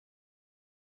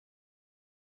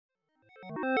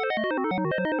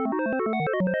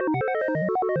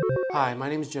Hi, my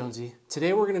name is Jonesy.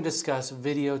 Today we're going to discuss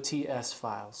video TS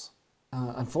files.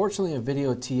 Unfortunately, a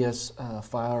video TS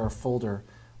file or folder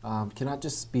cannot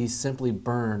just be simply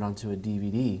burned onto a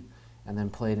DVD and then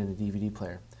played in a DVD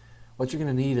player. What you're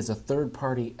going to need is a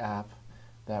third-party app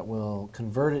that will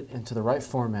convert it into the right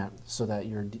format so that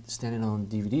your standalone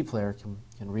DVD player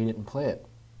can read it and play it.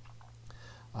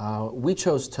 We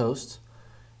chose Toast,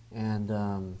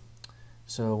 and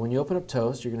so when you open up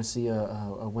Toast, you're going to see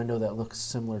a window that looks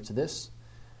similar to this.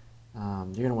 You're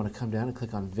going to want to come down and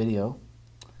click on Video,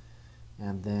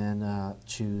 and then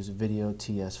choose Video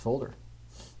TS folder.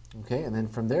 Okay, and then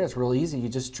from there it's real easy. You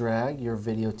just drag your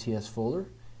Video TS folder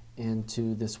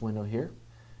into this window here,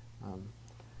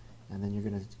 and then you're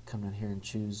going to come down here and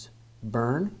choose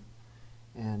Burn,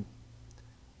 and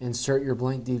insert your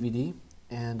blank DVD,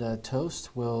 and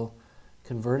Toast will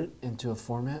convert it into a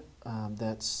format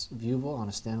that's viewable on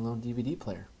a standalone DVD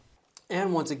player.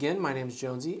 And once again, my name is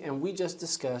Jonesy, and we just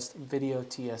discussed video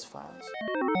TS files.